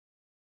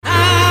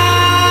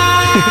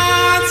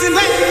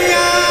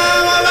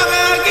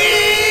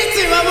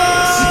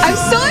I'm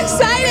so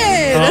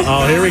excited.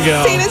 Oh, here we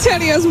go. San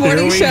Antonio's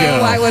morning show,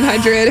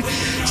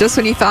 Y100. Just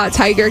when you thought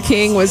Tiger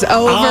King was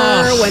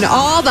over, when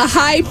all the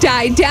hype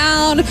died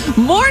down,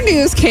 more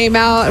news came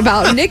out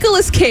about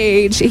Nicolas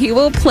Cage. He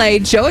will play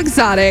Joe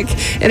Exotic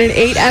in an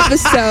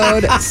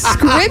 8-episode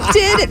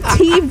scripted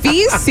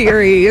TV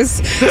series.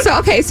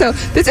 So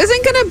this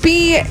isn't going to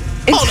be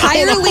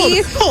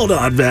entirely... Hold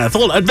on, Beth.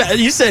 Hold on. Beth,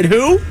 you said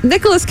who?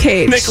 Nicolas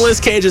Cage. Nicolas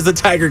Cage is the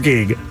Tiger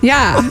King.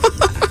 Yeah.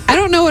 I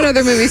don't know what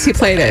other movies he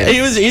played in.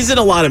 He's in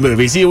a lot of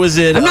movies. He was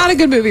in... I'm not a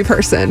good movie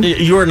person.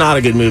 You are not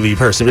a good movie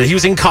person. But he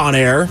was in Con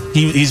Air.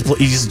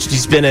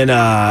 He's been in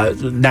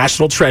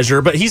National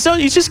Treasure. But he's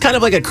just kind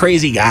of like a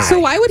crazy guy. So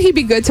why would he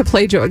be good to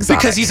play Joe Exotic?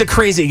 Because he's a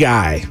crazy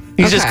guy.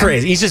 He's just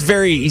crazy.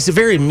 He's a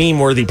very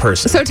meme-worthy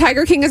person. So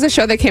Tiger King is a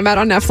show that came out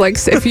on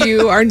Netflix. If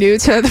you are new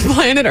to the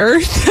planet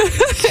Earth,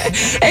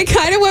 it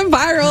kind of went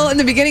viral in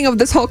the beginning of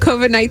this whole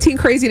COVID-19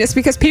 craziness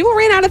because people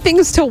ran out of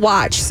things to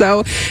watch.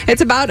 So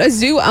it's about a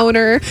zoo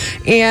owner,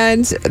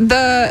 and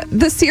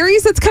the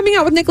series that's coming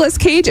out with Nicolas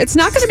Cage, it's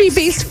not going to be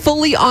based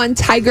fully on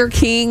Tiger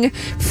King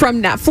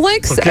from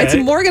Netflix. Okay. It's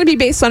more going to be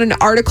based on an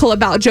article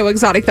about Joe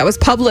Exotic that was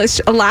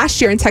published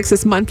last year in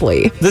Texas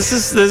Monthly. This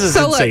is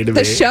So insane to me.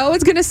 The show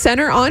is going to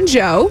center on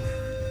Joe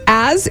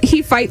as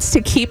he fights to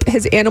keep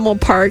his animal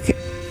park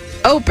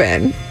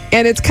open.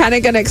 And it's kind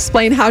of going to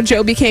explain how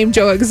Joe became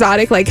Joe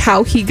Exotic, like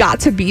how he got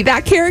to be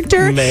that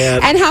character.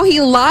 Man. And how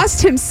he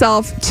lost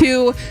himself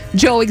to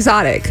Joe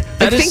Exotic.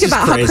 That is Think just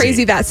about crazy. how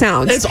crazy that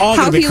sounds. It's all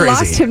how gonna be he crazy.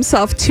 lost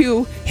himself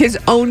to his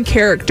own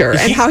character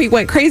and how he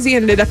went crazy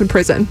and ended up in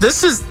prison.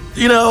 This is,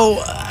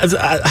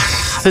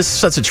 this is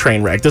such a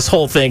train wreck. This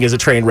whole thing is a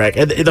train wreck.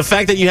 And the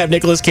fact that you have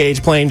Nicolas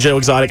Cage playing Joe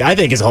Exotic, I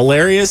think is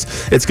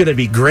hilarious. It's going to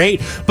be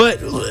great.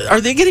 But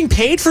are they getting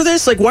paid for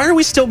this? Like, why are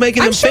we still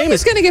making him sure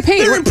famous? He's going to get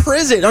paid. They're in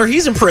prison, or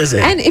he's in prison.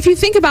 And if you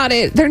think about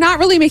it, they're not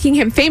really making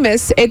him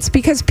famous. It's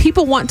because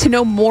people want to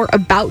know more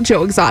about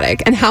Joe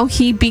Exotic and how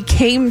he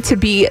became to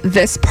be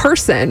this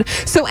person.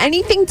 So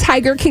anything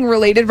Tiger King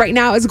related right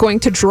now is going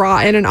to draw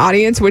in an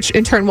audience, which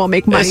in turn will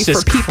make money That's for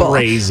just people.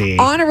 crazy.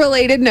 On a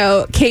related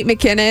note, Kate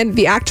McKinnon,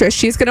 the actress,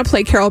 she's going to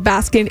play Carol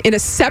Baskin in a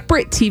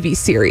separate TV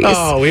series.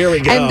 Oh, here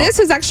we go. And this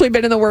has actually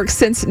been in the works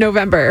since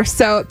November.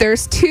 So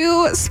there's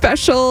 2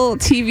 special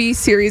TV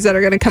series that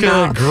are going to come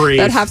out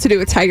that have to do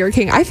with Tiger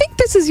King. I think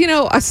this is,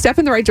 a step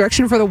in the right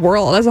direction for the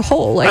world as a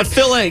whole. I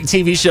feel like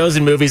TV shows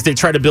and movies, they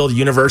try to build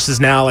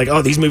universes now. Like,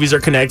 these movies are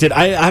connected.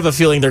 I have a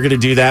feeling they're going to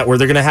do that, where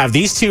they're going to have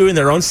these 2 in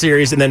their own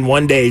series, and then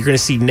one day you're going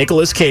to see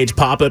Nicolas Cage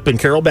pop up in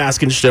Carol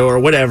Baskin's show or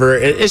whatever.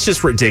 It's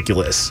just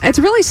ridiculous. It's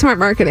really smart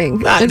marketing.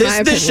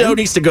 This show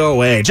needs to go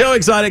away. Joe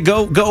Exotic,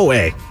 go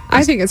away.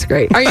 I think it's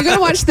great. Are you going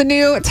to watch the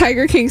new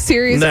Tiger King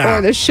series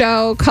or the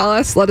show? Call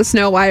us. Let us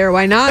know why or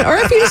why not. Or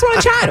if you just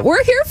want to chat,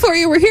 we're here for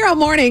you. We're here all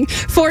morning.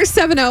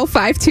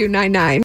 470-5299.